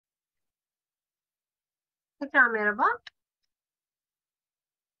Tekrar merhaba.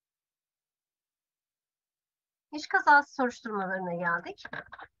 İş kazası soruşturmalarına geldik.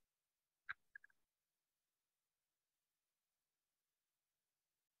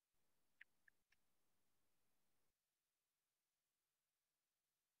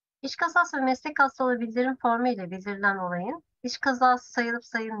 İş kazası ve meslek hastalığı bildirim formu ile bildirilen olayın iş kazası sayılıp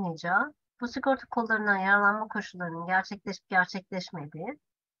sayılmayacağı, bu sigorta kollarından yararlanma koşullarının gerçekleşip gerçekleşmediği,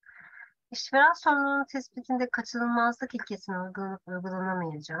 işveren sorumluluğunun tespitinde kaçınılmazlık ilkesinin uygulanıp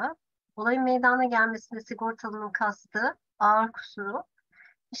uygulanamayacağı, olayın meydana gelmesinde sigortalının kastı, ağır kusuru,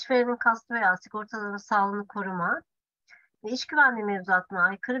 işverenin kastı veya sigortalının sağlığını koruma, ve iş güvenliği mevzuatına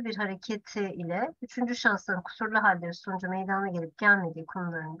aykırı bir hareketi ile üçüncü şahsın kusurlu halleri sonucu meydana gelip gelmediği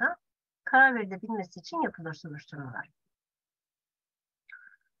konularında karar verilebilmesi için yapılır soruşturmalar.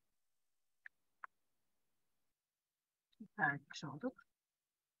 Vermiş olduk.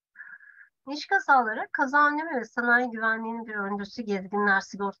 İş kazaları, kaza önlemi ve sanayi güvenliğinin bir öncüsü Gezginler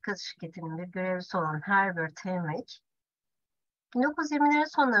Sigorta Şirketi'nin bir görevlisi olan Herbert Heinrich, 1920'lerin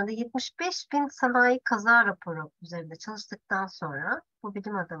sonlarında 75 bin sanayi kaza raporu üzerinde çalıştıktan sonra bu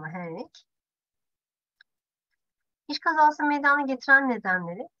bilim adamı Heinrich, iş kazası meydana getiren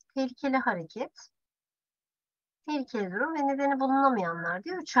nedenleri tehlikeli hareket, tehlikeli durum ve nedeni bulunamayanlar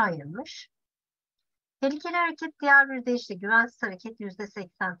diye üçe ayrılmış. Tehlikeli hareket diğer bir deyişle güvensiz hareket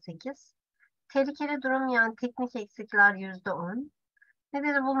 %88. Tehlikeli durum yani teknik eksikler %10.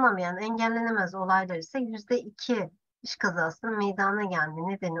 Nedeni bulunamayan engellenemez olaylar ise %2 iş kazasının meydana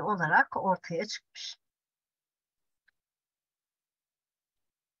gelme nedeni olarak ortaya çıkmış.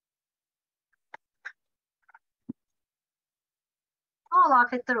 Doğal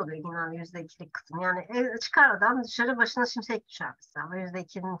afetler oluyor genelde %2'lik kısım. Yani çıkar adam dışarı başına şimşek düşer mesela.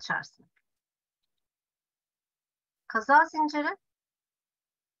 %2'nin içerisinde. Kaza zinciri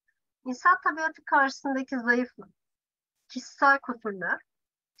insan tabiatı karşısındaki zayıflık, kişisel kusurlar,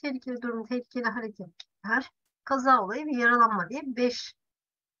 tehlikeli durum, tehlikeli hareketler, kaza olayı ve yaralanma diye 5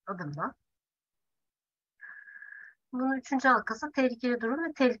 adımda. Bunun üçüncü halkası tehlikeli durum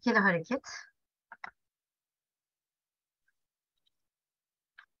ve tehlikeli hareket.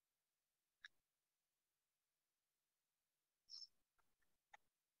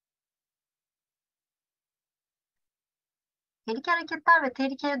 Tehlikeli hareketler ve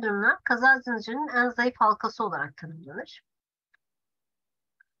tehlikeli durumlar kaza zincirinin en zayıf halkası olarak tanımlanır.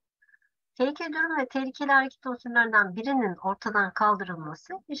 Tehlikeli durum ve tehlikeli hareket unsurlarından birinin ortadan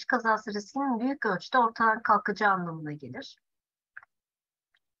kaldırılması, iş kazası riskinin büyük ölçüde ortadan kalkacağı anlamına gelir.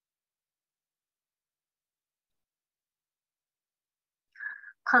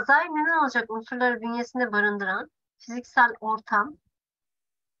 Kazaya neden olacak unsurları bünyesinde barındıran fiziksel ortam,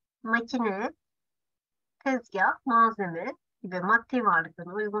 makine, tezgah, malzeme gibi maddi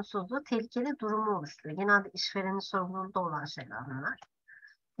varlıkların uygunsuzluğu tehlikeli durumu oluşturuyor. Genelde işverenin sorumluluğunda olan şeyler bunlar.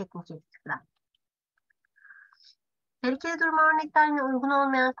 Teknik eksikler. Tehlikeli durum örneklerine uygun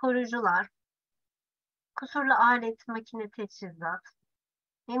olmayan koruyucular, kusurlu alet, makine, teçhizat,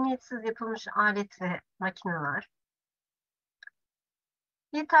 emniyetsiz yapılmış alet ve makineler,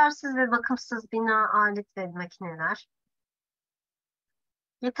 yetersiz ve bakımsız bina, alet ve makineler,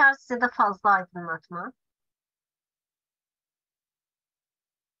 yetersiz ya da fazla aydınlatma,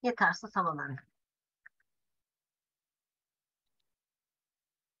 yetersiz havalandırma.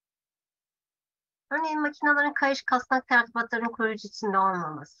 Örneğin makinelerin kayış kasnak tertibatlarının koruyucu içinde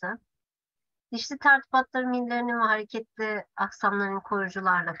olmaması, dişli tertibatların millerinin ve hareketli aksamların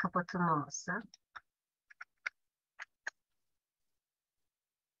koruyucularla kapatılmaması,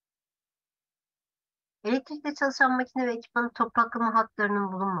 elektrikle çalışan makine ve ekipmanın topraklama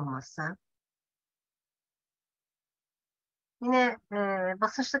hatlarının bulunmaması, yine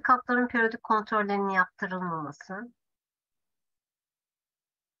basınçlı kapların periyodik kontrollerinin yaptırılmaması,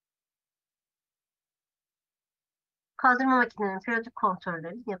 kaldırma makinenin periyodik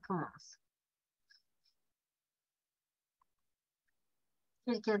kontrollerinin yapılmaması.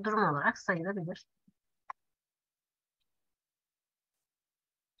 Tehlikeli durum olarak sayılabilir.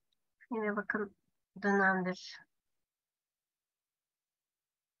 Yine bakın dönemdir.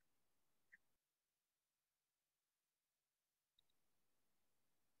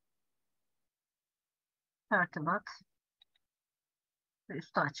 Tertibat ve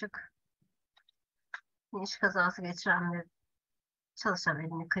üstü açık. İş kazası geçiren bir çalışan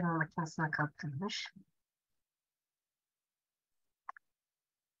elini kıyma makinesine kaptırmış.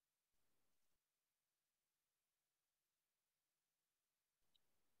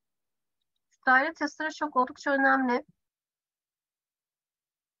 Daire testleri çok oldukça önemli.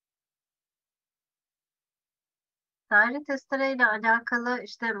 Daire testereyle alakalı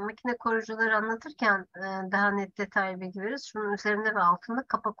işte makine koruyucuları anlatırken daha net detaylı bilgi veririz. Şunun üzerinde ve altında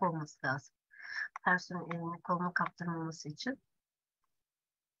kapak olması lazım. Personelin elini kolunu kaptırmaması için.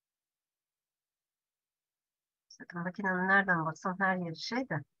 Zaten makinenin nereden baksan her yeri şey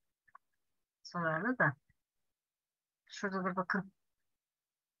de zararlı da. Şurada da bakın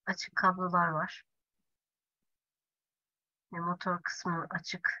açık kablolar var. Motor kısmı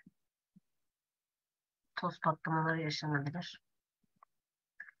açık. Toz patlamaları yaşanabilir.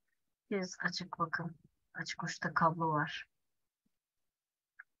 Priz açık bakın. Açık uçta kablo var.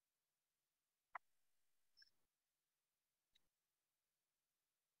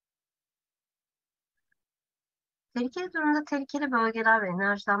 Tehlikeli durumda tehlikeli bölgeler ve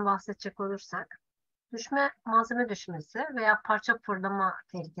enerjiden bahsedecek olursak, malzeme düşmesi veya parça fırlama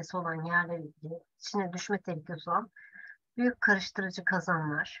tehlikesi olan yerler ilgili, içine düşme tehlikesi olan büyük karıştırıcı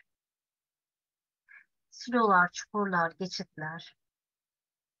kazanlar, silolar, çukurlar, geçitler,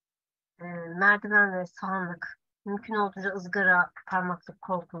 merdiven ve sahanlık, mümkün olduğunca ızgara, parmaklık,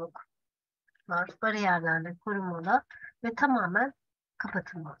 korkuluklar, bariyerlerle korunmalı ve tamamen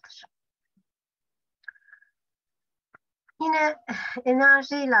kapatılmalıdır. Yine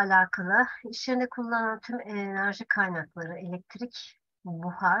enerji ile alakalı iş yerinde kullanılan tüm enerji kaynakları, elektrik,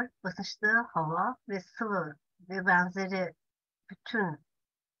 buhar, basınçlı hava ve sıvı ve benzeri bütün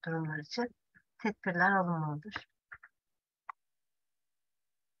durumlar için tedbirler alınmalıdır.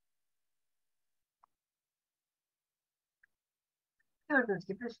 Gördüğünüz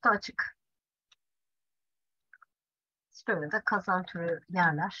gibi üstü açık. Şöyle de kazan türü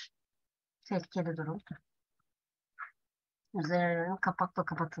yerler. Tehlikeli durum. Üzerlerinin kapakla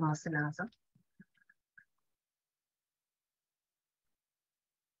kapatılması lazım.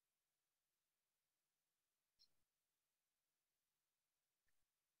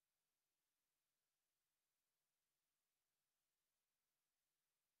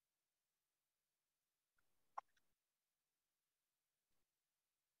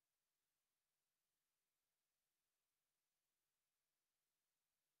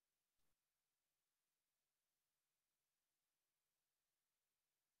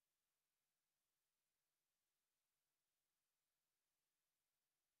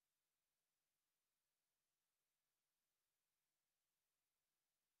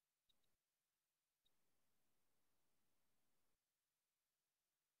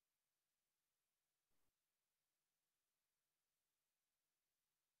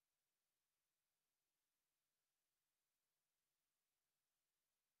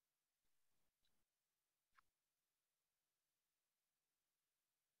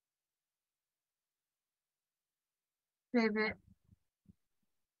 Ve bir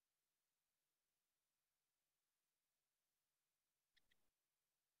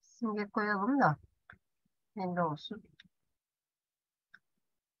simge koyalım da belli olsun.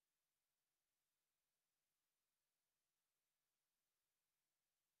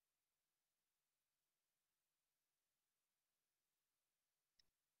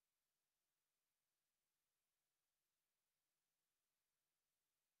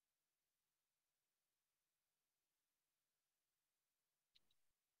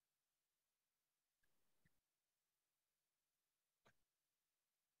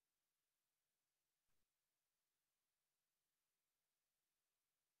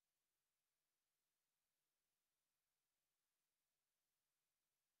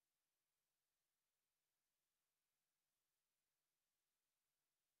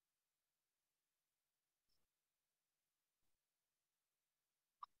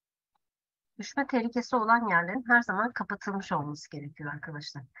 Düşme tehlikesi olan yerlerin her zaman kapatılmış olması gerekiyor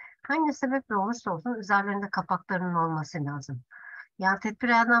arkadaşlar. Hangi sebeple olursa olsun üzerlerinde kapaklarının olması lazım. Yani tedbir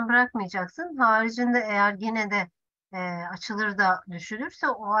elden bırakmayacaksın. Haricinde eğer yine de açılır da düşülürse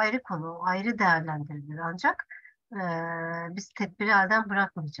o ayrı konu, o ayrı değerlendirilir. Ancak e, biz tedbiri elden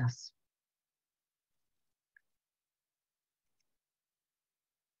bırakmayacağız.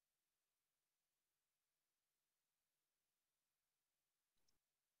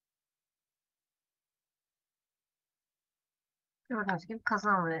 Gördüğünüz gibi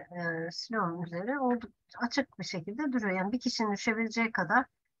kazan ve silonun üzeri oldukça açık bir şekilde duruyor. Yani bir kişinin düşebileceği kadar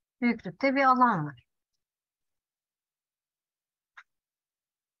büyüklükte bir alan var.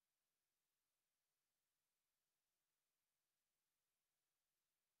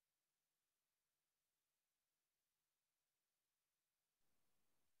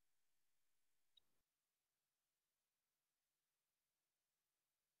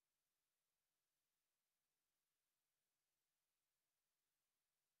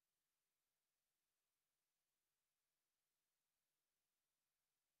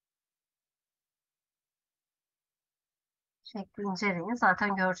 Şekli inceleyin.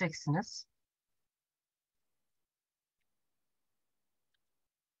 Zaten göreceksiniz.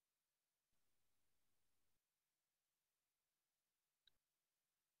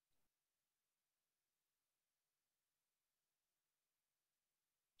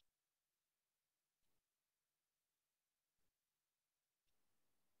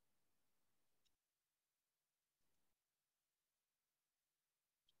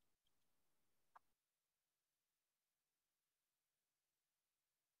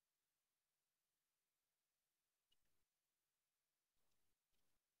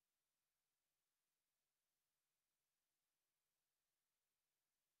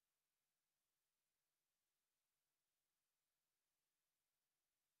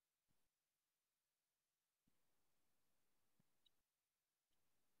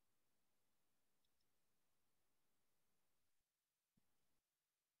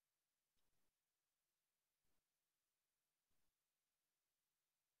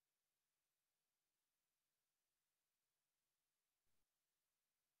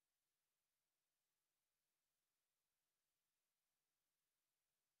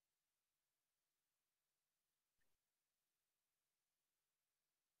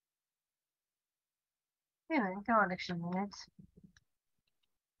 Evet, gördük şimdi net.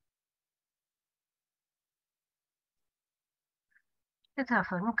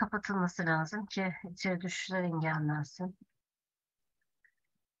 Etraflarının kapatılması lazım ki içeri düşüşler engellensin.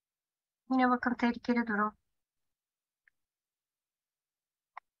 Yine bakın tehlikeli durum.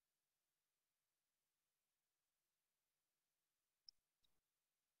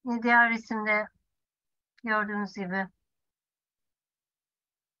 Yine diğer resimde gördüğünüz gibi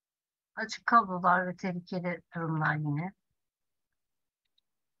açık kablolar ve tehlikeli durumlar yine.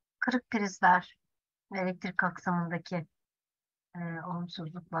 Kırık prizler ve elektrik aksamındaki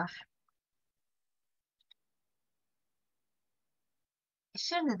olumsuzluklar.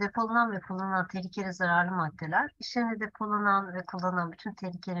 İş yerinde depolanan ve kullanılan tehlikeli zararlı maddeler, iş yerinde depolanan ve kullanılan bütün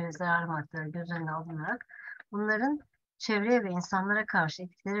tehlikeli ve zararlı maddeler göz önüne alınarak bunların çevreye ve insanlara karşı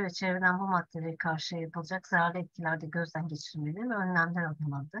etkileri ve çevreden bu maddelere karşı yapılacak zararlı etkiler de gözden geçirilmeli ve önlemler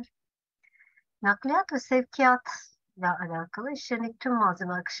alınmalıdır. Nakliyat ve sevkiyatla alakalı iş yerindeki tüm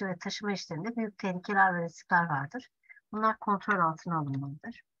malzeme akışı ve taşıma işlerinde büyük tehlikeler ve riskler vardır. Bunlar kontrol altına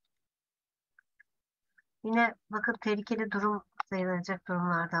alınmalıdır. Yine bakın tehlikeli durum sayılacak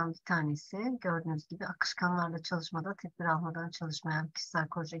durumlardan bir tanesi. Gördüğünüz gibi akışkanlarla çalışmada tedbir almadan çalışmayan kişisel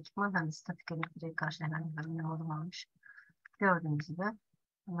koruyucu ekipman hem de statik elektriğe karşı herhangi bir önlem alınmamış. Gördüğünüz gibi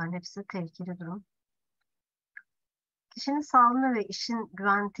bunların hepsi tehlikeli durum. Kişinin sağlığını ve işin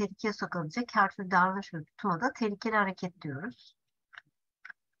güvenliğini tehlikeye sokabilecek her türlü davranış ve tutuma da tehlikeli hareket diyoruz.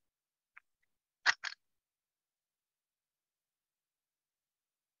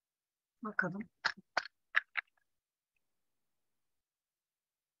 Bakalım.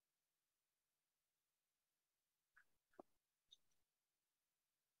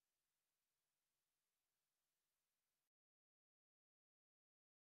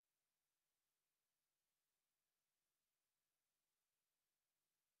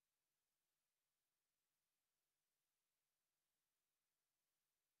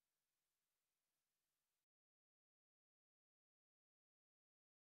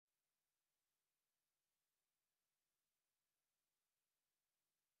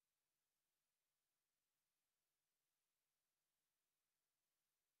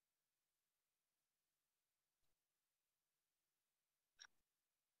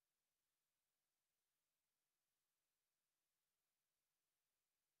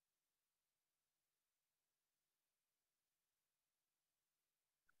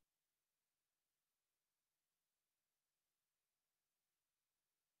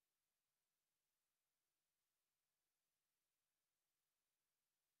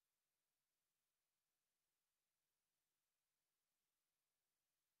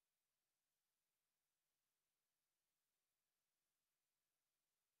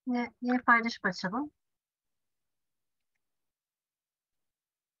 Yine paylaşıp açalım.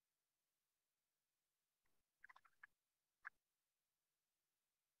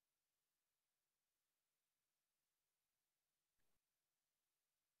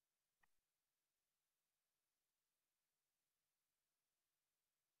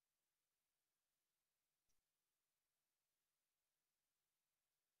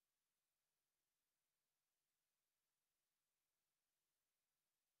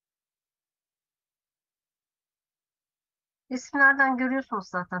 Resimlerden görüyorsunuz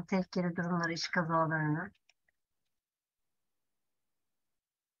zaten tehlikeli durumları, iş kazalarını.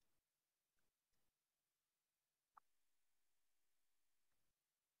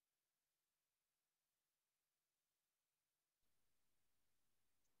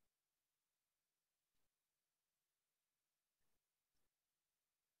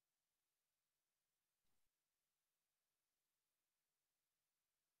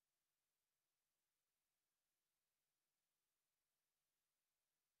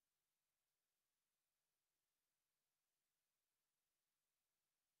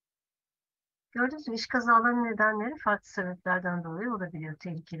 Gördüğünüz gibi iş kazalarının nedenleri farklı sebeplerden dolayı olabiliyor.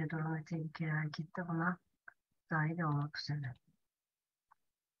 Tehlikeli durum ve tehlikeli hareket de buna dahil olmak üzere.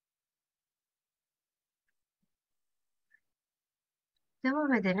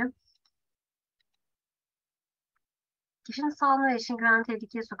 Devam edelim. Kişinin sağlığına ve işin güvenliği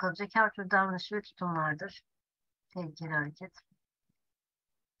tehlikeye sokulacak her türlü davranış ve tutum vardır. Tehlikeli hareket.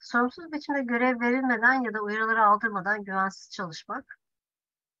 Sorumsuz biçimde görev verilmeden ya da uyarıları aldırmadan güvensiz çalışmak.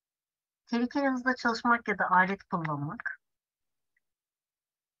 Tehlikeli hızla çalışmak ya da alet kullanmak.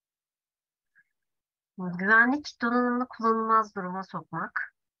 Güvenlik donanımını kullanılmaz duruma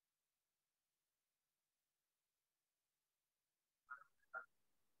sokmak.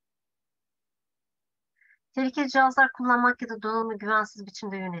 Tehlikeli cihazlar kullanmak ya da donanımı güvensiz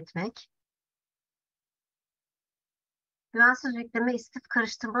biçimde yönetmek. Güvensiz yükleme, istif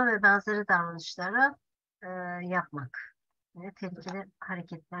karıştırma ve benzeri davranışlara e, yapmak. Yine tehlikeli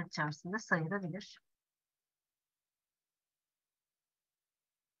hareketler içerisinde sayılabilir.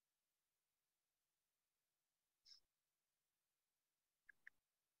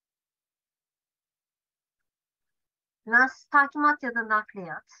 Güvensiz takimat ya da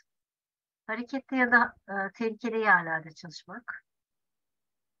nakliyat. Hareketli ya da tehlikeli yerlerde çalışmak.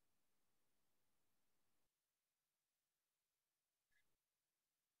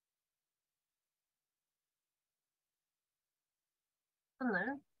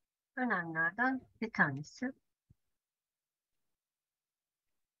 Bunların önemlerden bir tanesi.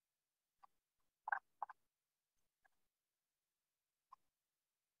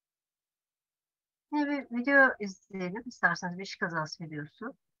 Yine bir video izleyelim. İsterseniz bir iş kazası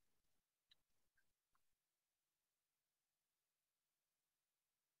videosu.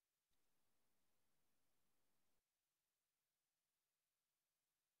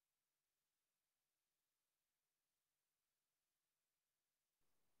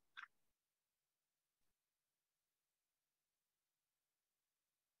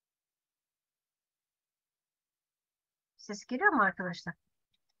 Ses geliyor mu arkadaşlar?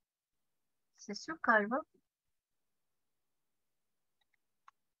 Ses yok galiba.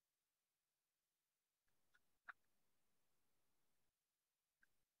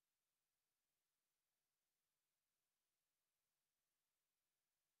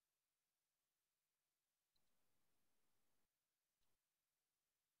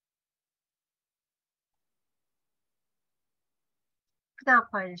 Bir daha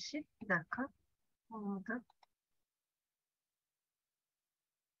paylaşayım. Bir dakika. Olmadı.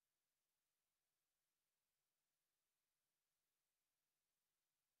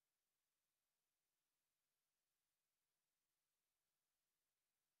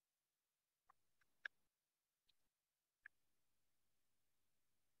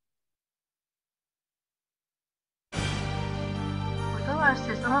 Burada var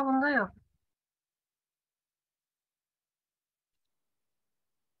ses ama bunda yok.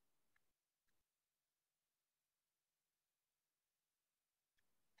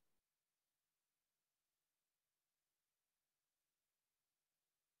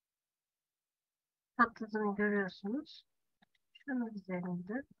 Patladığını görüyorsunuz. Şunun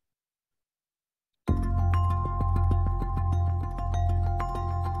üzerinde.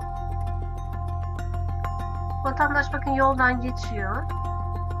 Vatandaş bakın yoldan geçiyor.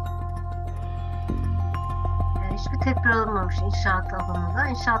 Hiçbir tedbir alınmamış inşaat alanında.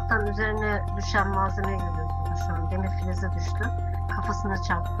 İnşaattan üzerine düşen malzemeyi görüyorsunuz şu an. Demir filize düştü. Kafasına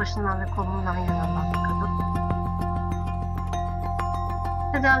çarptı. Başından ve kolundan yaralandı kadın.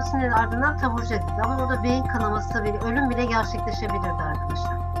 Tedavisinin ardından taburcu edildi. Ama orada beyin kanaması bile, ölüm bile gerçekleşebilirdi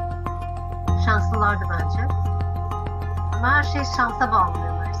arkadaşlar. Şanslılardı bence. Ama her şey şansa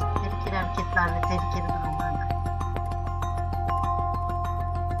bağlanıyor maalesef. Tehlikeli hareketler ve tehlikeli durumlarda.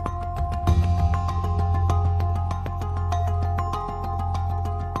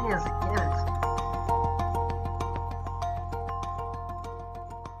 Ne yazık ki evet.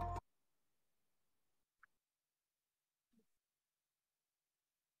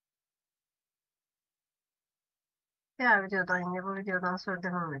 Diğer videodan yine bu videodan sonra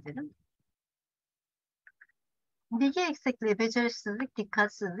devam edelim. Bilgi eksikliği, beceriksizlik,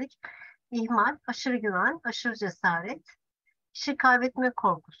 dikkatsizlik, ihmal, aşırı güven, aşırı cesaret, işi kaybetme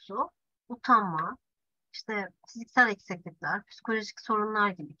korkusu, utanma, işte fiziksel eksiklikler, psikolojik sorunlar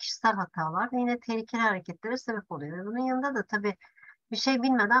gibi kişisel hatalar ve yine tehlikeli hareketlere sebep oluyor. Ve bunun yanında da tabii bir şey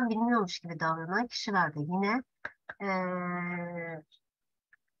bilmeden bilmiyormuş gibi davranan kişiler de yine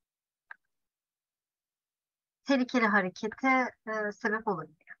tehlikeli harekete sebep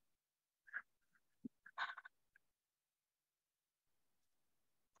olabilir.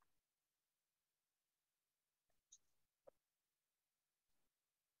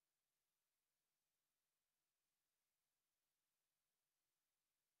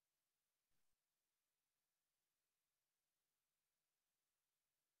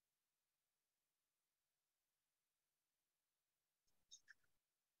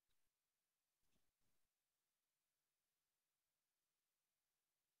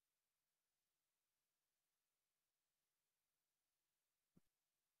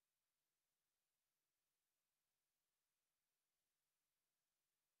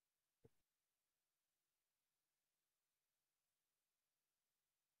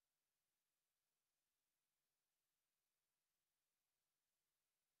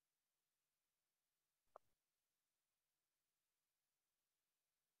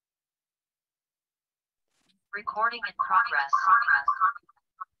 Recording in progress.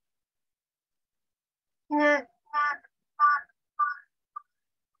 Yine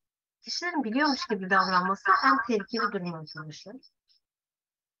kişilerin biliyormuş gibi davranması en tehlikeli durum arkadaşlar.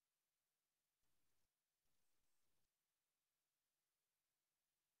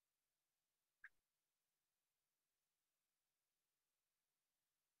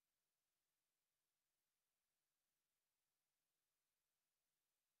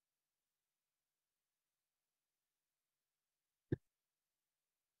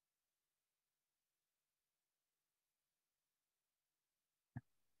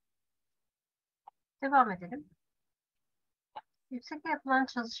 Devam edelim. Yüksekte yapılan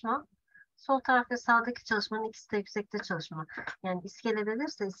çalışma, sol taraf ve sağdaki çalışmanın ikisi de yüksekte çalışma. Yani iskele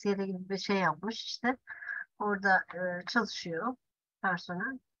denirse iskele gibi bir şey yapmış işte. Orada çalışıyor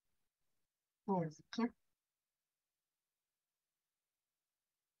personel. Ne yazık ki.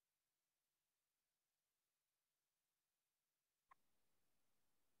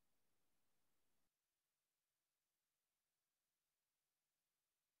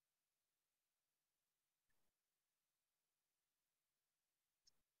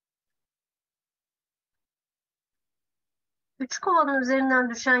 Üç kovanın üzerinden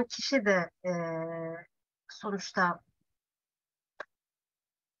düşen kişi de sonuçta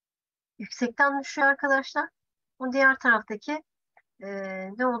yüksekten düşüyor arkadaşlar. O diğer taraftaki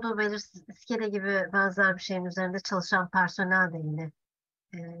ne olduğu belirsiz iskele gibi benzer bir şeyin üzerinde çalışan personel de yine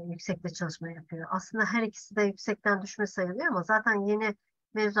e, yüksekte çalışma yapıyor. Aslında her ikisi de yüksekten düşme sayılıyor ama zaten yeni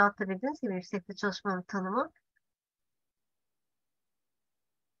mevzuatta bildiğiniz gibi yüksekte çalışmanın tanımı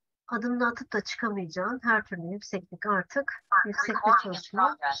adımını atıp da çıkamayacağın her türlü yükseklik artık yüksekte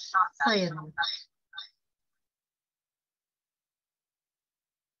çalışma sayılıyor.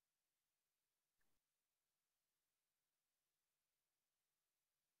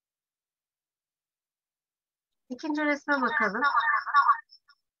 İkinci resme bakalım.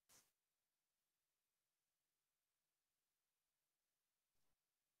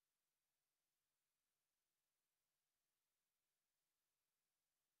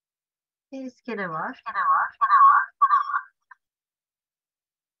 Bir iskele var.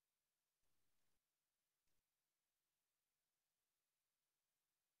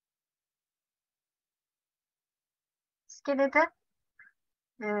 İskelede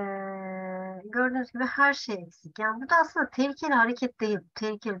gördüğünüz gibi her şey eksik. Yani bu da aslında tehlikeli hareket değil.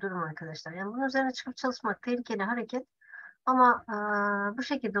 Tehlikeli durum arkadaşlar. Yani bunun üzerine çıkıp çalışmak tehlikeli hareket. Ama bu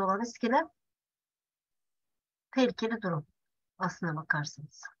şekilde olan iskele tehlikeli durum aslına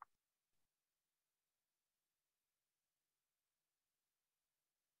bakarsanız.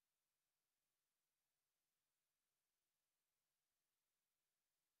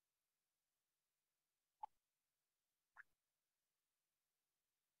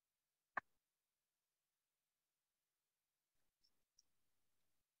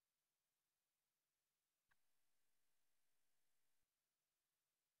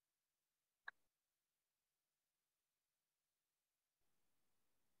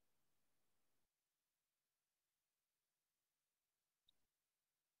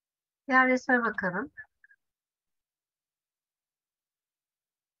 Diğer resme bakalım.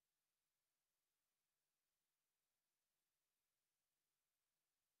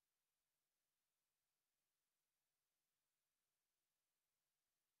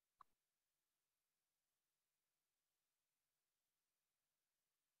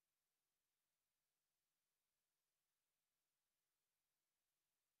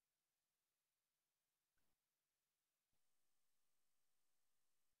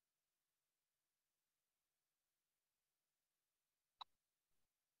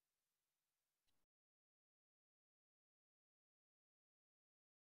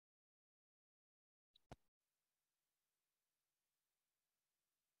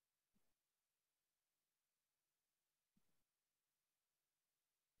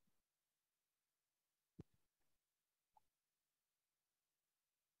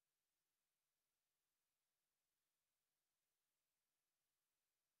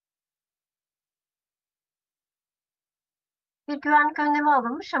 Bir güvenlik önlemi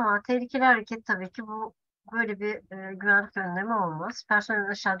alınmış ama tehlikeli hareket tabii ki bu böyle bir güvenlik önlemi olmaz. Personelin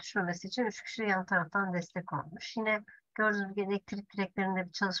aşağı düşmemesi için üç kişi yan taraftan destek olmuş. Yine gördüğünüz gibi elektrik direklerinde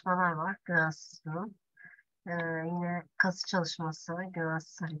bir çalışmalar var. Güvensiz durum. Yine kası çalışması,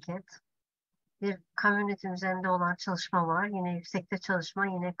 güvensiz hareket. Bir kamyonetin üzerinde olan çalışma var. Yine yüksekte çalışma,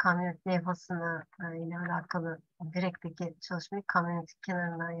 yine kamyonet levhasına ile alakalı direkteki çalışmayı kamyonetin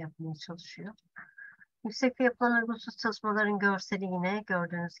kenarından yapmaya çalışıyor. Yüksekte yapılan uygunsuz çalışmaların görseli yine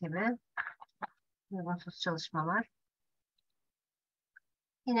gördüğünüz gibi uygunsuz çalışmalar.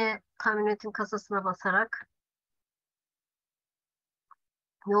 Yine kamyonetin kasasına basarak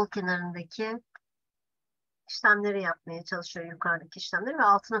yol kenarındaki işlemleri yapmaya çalışıyor, yukarıdaki işlemleri, ve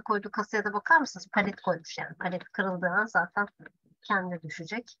altına koyduğu kasaya da bakar mısınız? Palet koymuş yani. Palet kırıldığı an zaten kendi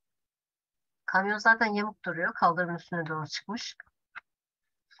düşecek. Kamyon zaten yamuk duruyor. Kaldırımın üstüne doğru çıkmış.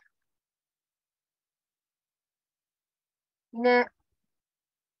 Yine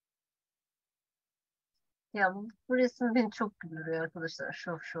ya bu resim beni çok güldürüyor arkadaşlar.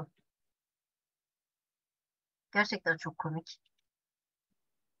 Şu. Gerçekten çok komik.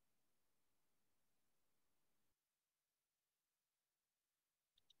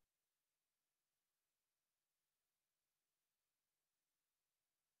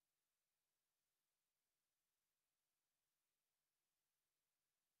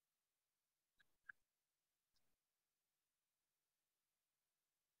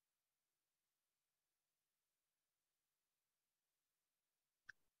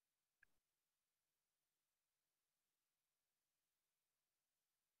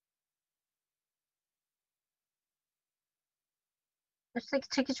 Üstteki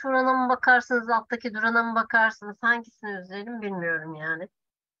çekiç vurana mı bakarsınız, alttaki durana mı bakarsınız? Hangisini üzerim bilmiyorum yani.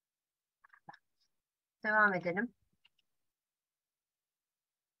 Devam edelim.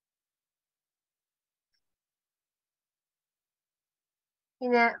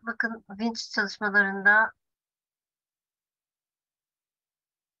 Yine bakın, vinç çalışmalarında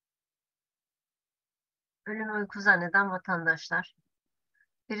ölüm uyku zanneden vatandaşlar.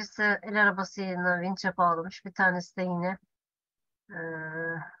 Birisi el arabasıyla vinçe bağlamış. Bir tanesi de yine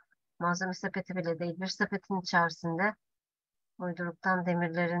eee, malzeme sepeti bile değil, bir sepetin içerisinde uyduruktan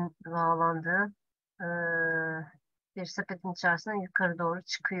demirlerin bağlandığı bir sepetin içerisinden yukarı doğru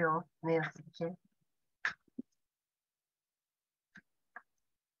çıkıyor ne yazık ki.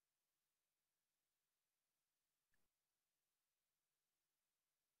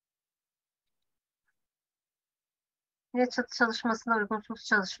 Yine çatı çalışmasına uygunsuz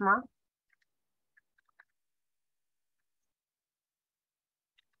çalışma.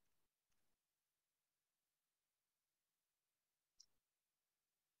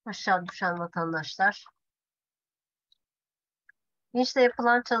 Aşağı düşen vatandaşlar. Vinçle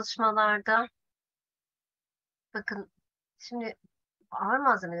yapılan çalışmalarda bakın, şimdi ağır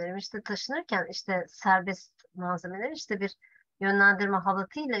malzemeleri işte taşınırken, işte serbest malzemeler, işte bir yönlendirme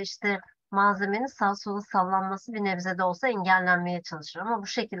halatıyla işte malzemenin sağ sola sallanması bir nebze de olsa engellenmeye çalışır, ama bu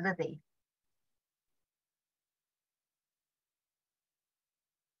şekilde değil.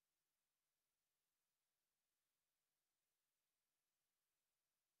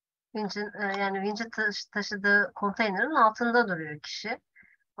 Yani vinci taşıdığı konteynerin altında duruyor kişi.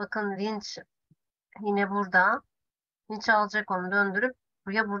 Bakın, vinç yine burada. Vinç alacak, onu döndürüp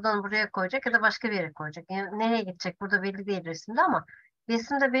buradan buraya koyacak ya da başka bir yere koyacak. Yani nereye gidecek burada belli değil resimde, ama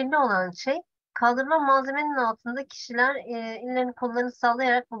resimde belli olan şey, kaldırma malzemenin altında kişiler ellerini kollarını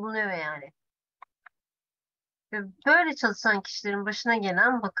sallayarak bulunuyor yani. Ve böyle çalışan kişilerin başına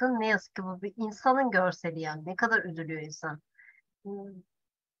gelen, bakın ne yazık ki bu bir insanın görseli yani. Ne kadar üzülüyor insan. Hmm,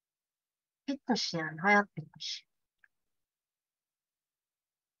 Bitmiş yani. Hayat bitmiş.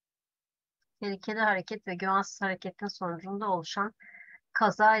 Tehlikeli hareket ve güvensiz hareketin sonucunda oluşan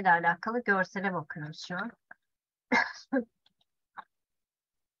kaza ile alakalı görsele bakıyoruz şu an.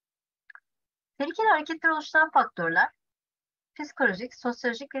 Tehlikeli hareketleri oluşturan faktörler psikolojik,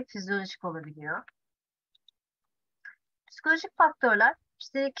 sosyolojik ve fizyolojik olabiliyor. Psikolojik faktörler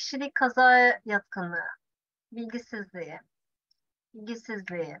işte kişilik, kazaya yatkınlığı, bilgisizliği,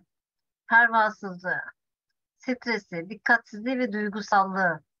 ilgisizliği, pervasızlığı, stresi, dikkatsizliği ve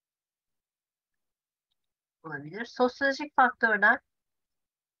duygusallığı olabilir. Sosyolojik faktörler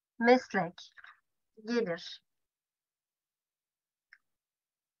meslek, gelir,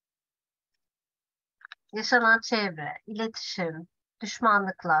 yaşanan çevre, iletişim,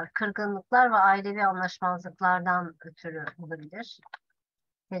 düşmanlıklar, kırgınlıklar ve ailevi anlaşmazlıklardan ötürü olabilir.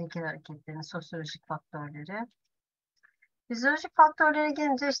 Tehlikeli hareketlerin sosyolojik faktörleri. Fizyolojik faktörlere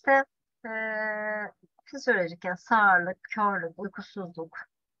gelince işte fizyolojik, yani sağırlık, körlük, uykusuzluk,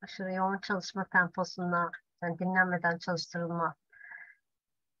 aşırı yoğun çalışma temposunda yani dinlenmeden çalıştırılma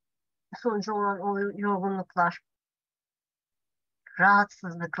sonucu olan o yorgunluklar,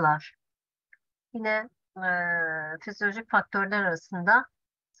 rahatsızlıklar yine fizyolojik faktörler arasında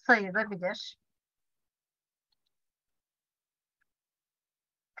sayılabilir.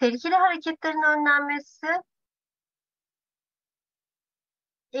 Tehlikeli hareketlerin önlenmesi,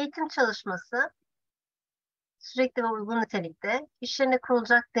 eğitim çalışması, sürekli ve uygun nitelikte iş yerine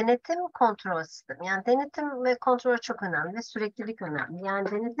kurulacak denetim kontrol sistemi. Yani denetim ve kontrol çok önemli ve süreklilik önemli.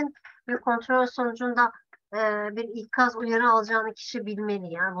 Yani denetim ve kontrol sonucunda e, bir ikaz uyarı alacağını kişi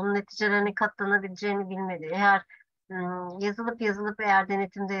bilmeli. Yani bunun neticelerine katlanabileceğini bilmeli. Eğer yazılıp eğer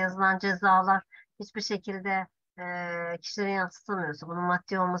denetimde yazılan cezalar hiçbir şekilde kişilere yansıtılmıyorsa, bunun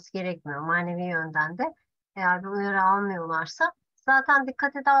maddi olması gerekmiyor. Manevi yönden de eğer bir uyarı almıyorlarsa zaten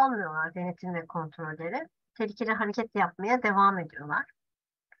dikkate de almıyorlar denetim ve kontrolleri. Tehlikeli hareket yapmaya devam ediyorlar.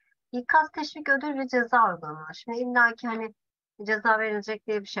 İkaz, teşvik, ödül ve ceza uygulamalar. Şimdi illa ki hani ceza verilecek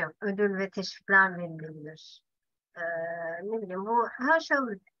diye bir şey yok. Ödül ve teşvikler verilebilir. Ee, ne bileyim, bu her şey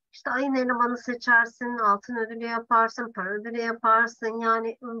olur. İşte ayın elemanı seçersin, altın ödülü yaparsın, para ödülü yaparsın.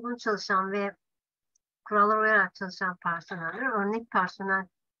 Yani uygun çalışan ve kurallara uyarak çalışan personeller örnek personel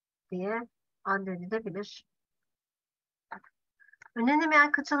diye addedilebilir.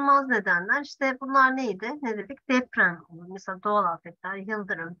 Önlenemeyen kaçınılmaz nedenler işte bunlar neydi? Ne dedik? Deprem olur. Mesela doğal afetler,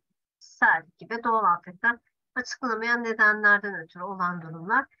 yıldırım, sel gibi doğal afetler açıklanamayan nedenlerden ötürü olan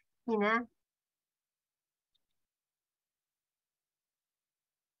durumlar. Yine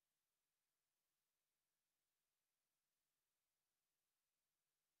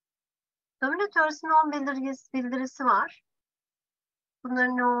domino teorisinin 10 bildirisi var.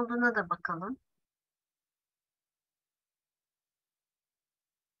 Bunların ne olduğuna da bakalım.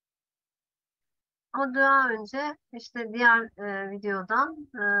 Ama daha önce işte diğer videodan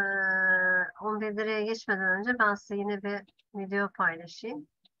 11 liraya geçmeden önce ben size yine bir video paylaşayım.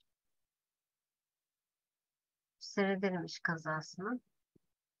 Seyredelim iş kazasını.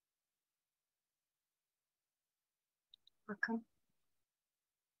 Bakın.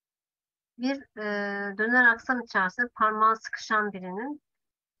 Bir döner aksam içerisinde parmağı sıkışan birinin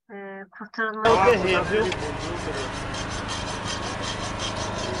kurtarılması.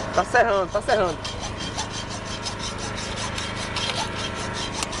 Tá serrando, tá serrando.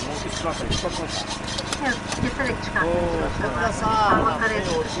 Keserek çıkartmaya parmakları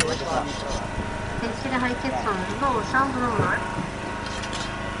yapıştırıyor. Tehlikeli hareket sonucunda oluşan durumlar.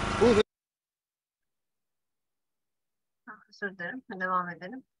 Özür dilerim. Devam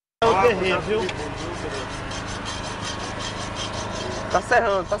edelim. Tá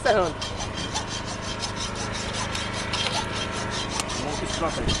serrando, tá serrando.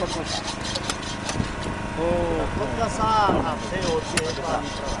 Vamos dançar tem outro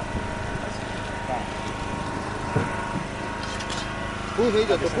Puxa aí,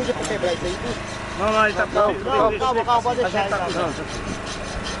 doutor. Puxa pra quebrar isso aí. Não, não, ele tá Não, calma, pode deixar. tá usando.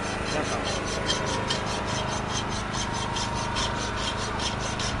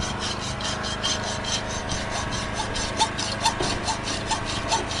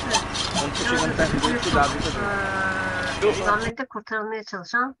 Quando tu chegando perto dele, cuidado, viu? Zahmette kurtarılmaya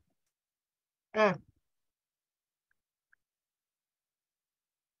çalışan el.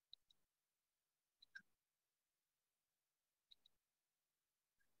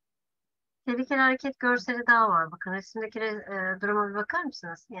 Tehlikeli hareket görseli daha var. Bakın resimdeki duruma bir bakar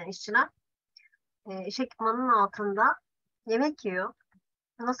mısınız? Yani işçiler iş ekipmanının altında yemek yiyor.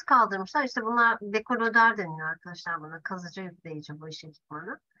 Nasıl kaldırmışlar? İşte bunlar dekolodör deniyor arkadaşlar buna. Kazıcı yükleyici bu iş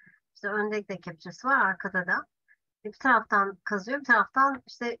ekipmanı. İşte önde de kepçesi var, arkada da. Bir taraftan kazıyor, bir taraftan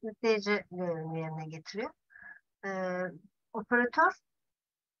işte yükleyici görevini yerine getiriyor. Ee, operatör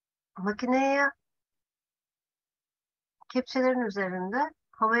makineyi kepçelerin üzerinde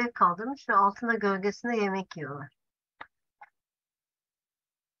havaya kaldırmış ve altında gölgesinde yemek yiyorlar.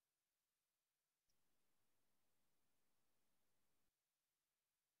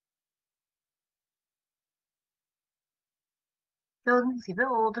 Gördüğünüz gibi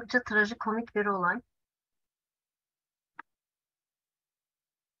oldukça trajikomik bir olay.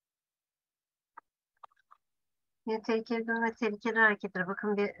 Yine tehlikeli ve tehlikeli hareketler.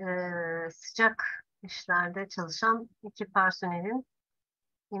 Bakın bir sıcak işlerde çalışan iki personelin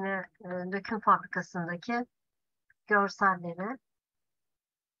yine döküm fabrikasındaki görselleri.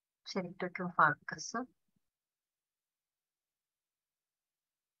 Çelik döküm fabrikası.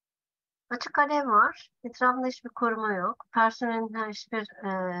 Açık alev var. Etrafında hiçbir koruma yok. Personelin hiçbir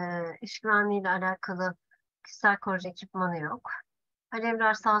iş güvenliğiyle alakalı kişisel koruyucu ekipmanı yok.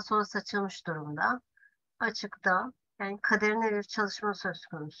 Alevler sağa sola saçılmış durumda. Açıkta. Yani kaderine bir çalışma söz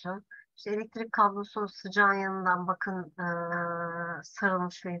konusu. İşte elektrik kablosu sıcağın yanından bakın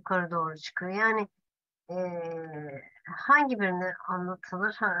sarılmış ve yukarı doğru çıkıyor. Yani hangi birini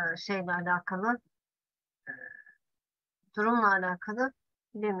anlatılır şeyle alakalı, durumla alakalı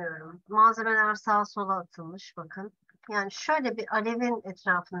bilemiyorum. Malzemeler sağa sola atılmış bakın. Yani şöyle bir alevin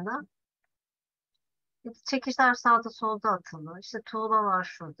etrafında çekişler sağda solda atıldı. İşte tuğla var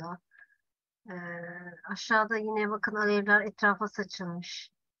şurada. Ee, aşağıda yine bakın alevler etrafa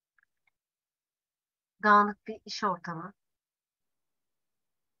saçılmış. Dağınık bir iş ortamı.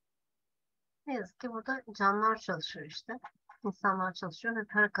 Ne yazık ki burada canlar çalışıyor işte. İnsanlar çalışıyor ve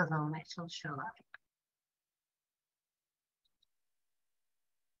para kazanmaya çalışıyorlar.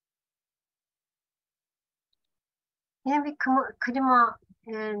 Yine bir klima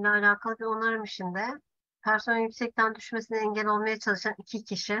ile alakalı bir onarım işinde personel yüksekten düşmesine engel olmaya çalışan iki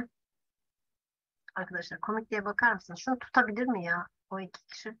kişi. Arkadaşlar komik diye bakar mısınız? Şunu tutabilir mi ya o iki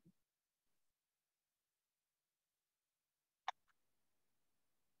kişi?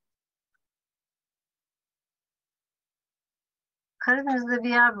 Karadeniz'de bir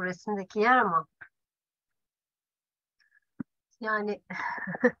yer bu resimdeki yer ama yani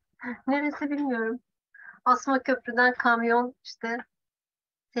neresi bilmiyorum. Asma köprüden kamyon işte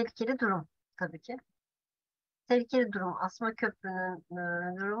tehlikeli durum tabii ki. Tehlikeli durum. Asma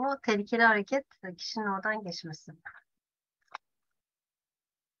köprünün durumu tehlikeli hareket kişinin oradan geçmesi.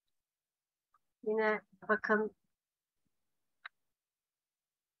 Yine bakın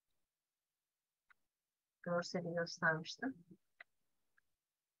görseli göstermiştim.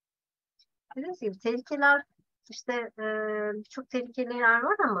 Dediğim gibi tehlikeler işte birçok tehlikeli yer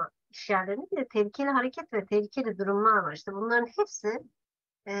var ama iş yerlerinde bir de tehlikeli hareket ve tehlikeli durumlar var. İşte bunların hepsi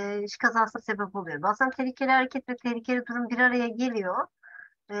iş kazasına sebep oluyor. Bazen tehlikeli hareket ve tehlikeli durum bir araya geliyor.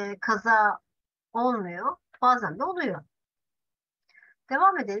 Kaza olmuyor. Bazen de oluyor.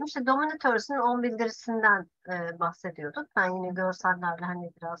 Devam edelim. İşte Dominatörs'ün 10 bildirisinden bahsediyorduk. Ben yine görsellerle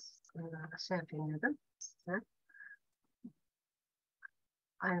hani biraz şey yapayım dedim size.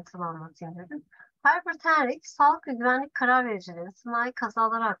 Ayrıntılı anlatayım dedim. Herbert Henrik, sağlık ve güvenlik karar vericilerin sanayi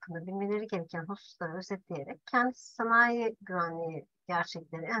kazaları hakkında bilmeleri gereken hususları özetleyerek kendisi sanayi güvenliği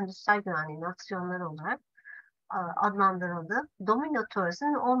gerçekleri, endüstriyel güvenliğin aksiyonları olarak adlandırıldı.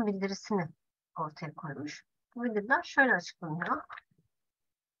 Dominatörs'ün 10 bildirisini ortaya koymuş. Bu bildiriler şöyle açıklanıyor.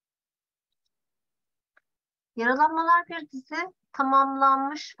 Yaralanmalar bir dizi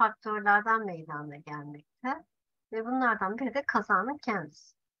tamamlanmış faktörlerden meydana gelmekte ve bunlardan biri de kazanın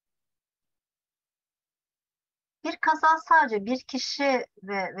kendisi. Bir kaza sadece bir kişi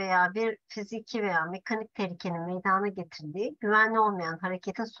veya bir fiziki veya mekanik tehlikenin meydana getirdiği güvenli olmayan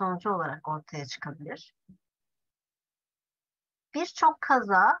hareketin sonucu olarak ortaya çıkabilir. Birçok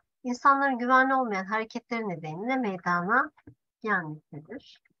kaza insanların güvenli olmayan hareketleri nedeniyle meydana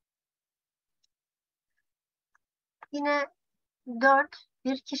gelmektedir. Yine 4.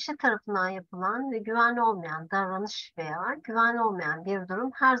 Bir kişi tarafından yapılan ve güvenli olmayan davranış veya güvenli olmayan bir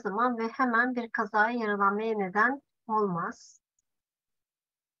durum her zaman ve hemen bir kazaya yaralanmaya neden olmaz.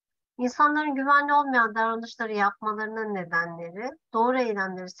 İnsanların güvenli olmayan davranışları yapmalarının nedenleri doğru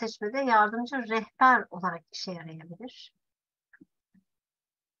eylemleri seçmede yardımcı rehber olarak işe yarayabilir.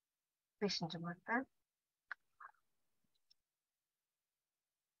 5. madde.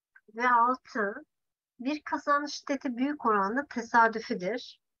 Ve 6. Bir kazanın şiddeti büyük oranda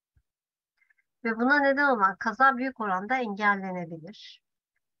tesadüfidir ve buna neden olan kaza büyük oranda engellenebilir.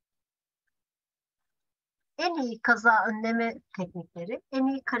 En iyi kaza önleme teknikleri, en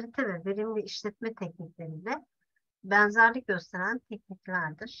iyi kalite ve verimli işletme teknikleriyle benzerlik gösteren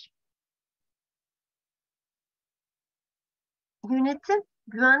tekniklerdir. Yönetim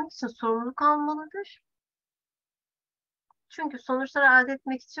güvenlik için sorumluluk almalıdır. Çünkü sonuçları elde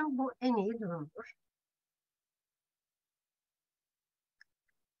etmek için bu en iyi durumdur.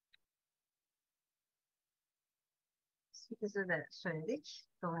 Sekizi de söyledik.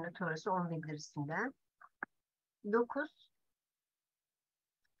 Dominatörüsü 10 bildirisinde. 9.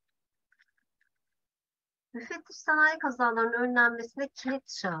 Müfettiş sanayi kazalarının önlenmesinde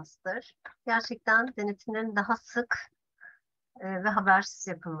kilit şahıstır. Gerçekten denetimlerin daha sık ve habersiz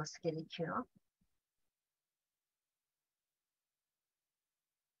yapılması gerekiyor.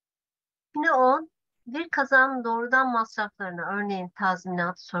 Yine 10. Bir kazanın doğrudan masraflarına, örneğin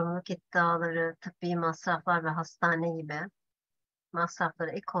tazminat, sorumluluk iddiaları, tıbbi masraflar ve hastane gibi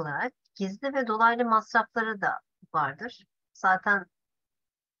masraflara ek olarak gizli ve dolaylı masrafları da vardır. Zaten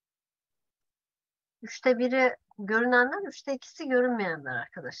 1/3 görünenler, 2/3 görünmeyenler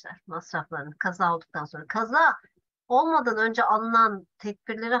arkadaşlar masrafların kaza olduktan sonra. Kaza olmadan önce alınan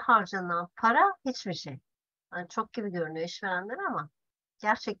tedbirlere harcanan para hiçbir şey. Yani çok gibi görünüyor işverenler ama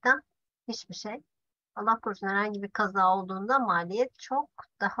gerçekten hiçbir şey. Allah korusun herhangi bir kaza olduğunda maliyet çok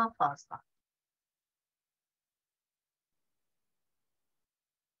daha fazla.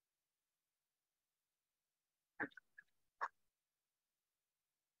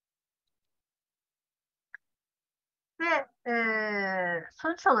 Ve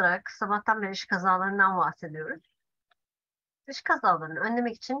sonuç olarak sabahtan beri iş kazalarından bahsediyoruz. İş kazalarını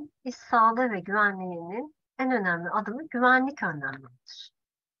önlemek için iş sağlığı ve güvenliğinin en önemli adımı güvenlik önlemleridir.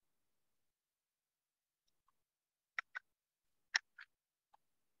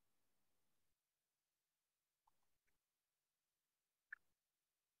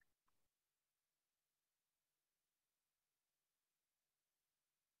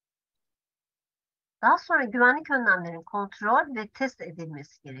 Daha sonra güvenlik önlemlerinin kontrol ve test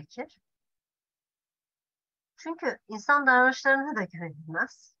edilmesi gerekir. Çünkü insan davranışlarına da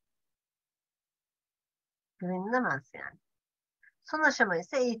güvenilmez. Güvenilemez yani. Son aşama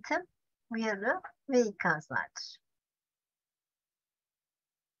ise eğitim, uyarı ve ikazlardır.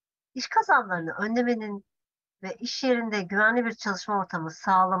 İş kazalarını önlemenin ve iş yerinde güvenli bir çalışma ortamı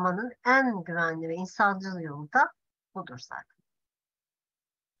sağlamanın en güvenli ve insancıl yolu da budur zaten.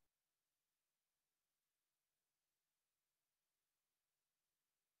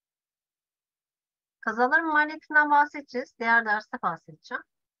 Kazaların maliyetinden bahsedeceğiz. Diğer derste bahsedeceğim.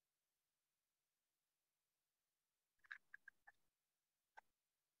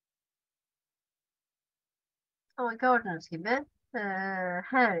 Ama gördüğünüz gibi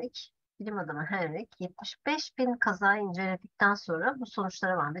bilim adamı Henrik 75 bin kaza inceledikten sonra bu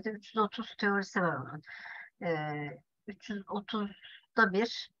sonuçlara var. Bir de 330 teorisi var onun. 330'da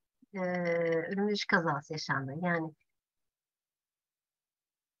bir ölümlü iş kazası yaşandı. Yani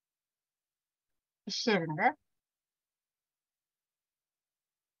iş yerinde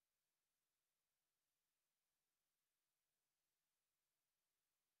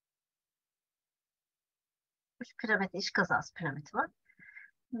 3 piramit iş kazası piramidi var.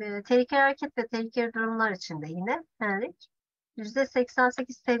 Tehlikeli hareket ve tehlikeli durumlar içinde yine Henrik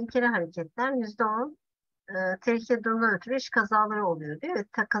 %88 tehlikeli hareketler, %10 tehlikeli durumdan ötürü iş kazaları oluyor diyor.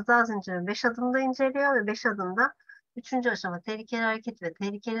 Ve kaza zincirini 5 adımda inceliyor ve 5 adımda 3. aşama tehlikeli hareket ve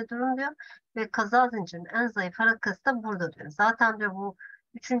tehlikeli durum diyor. Ve kaza zincirinin en zayıf halkası da burada diyor. Zaten diyor bu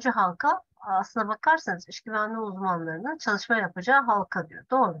 3. halka aslına bakarsanız iş güvenliği uzmanlarının çalışma yapacağı halka diyor.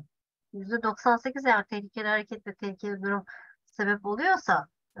 Doğru. %98 eğer tehlikeli hareket ve tehlikeli durum sebep oluyorsa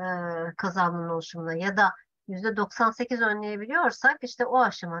kazanın oluşumuna ya da %98 önleyebiliyorsak işte o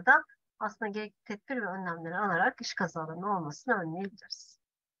aşamada aslında gerekli tedbir ve önlemleri alarak iş kazalarının olmasını önleyebiliriz.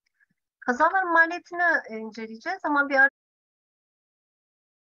 Kazaların maliyetini inceleyeceğiz ama bir